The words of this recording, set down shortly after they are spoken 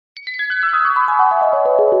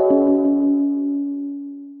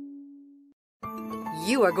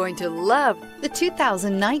You are going to love the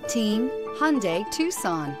 2019 Hyundai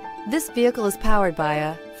Tucson. This vehicle is powered by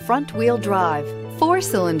a front-wheel drive,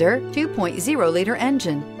 4-cylinder, 2.0-liter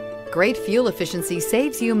engine. Great fuel efficiency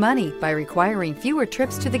saves you money by requiring fewer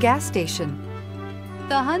trips to the gas station.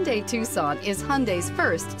 The Hyundai Tucson is Hyundai's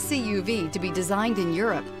first CUV to be designed in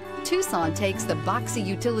Europe. Tucson takes the boxy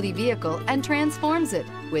utility vehicle and transforms it.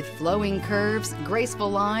 With flowing curves, graceful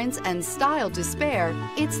lines, and style to spare,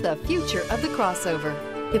 it's the future of the crossover.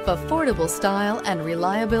 If affordable style and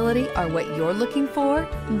reliability are what you're looking for,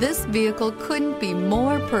 this vehicle couldn't be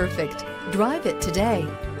more perfect. Drive it today.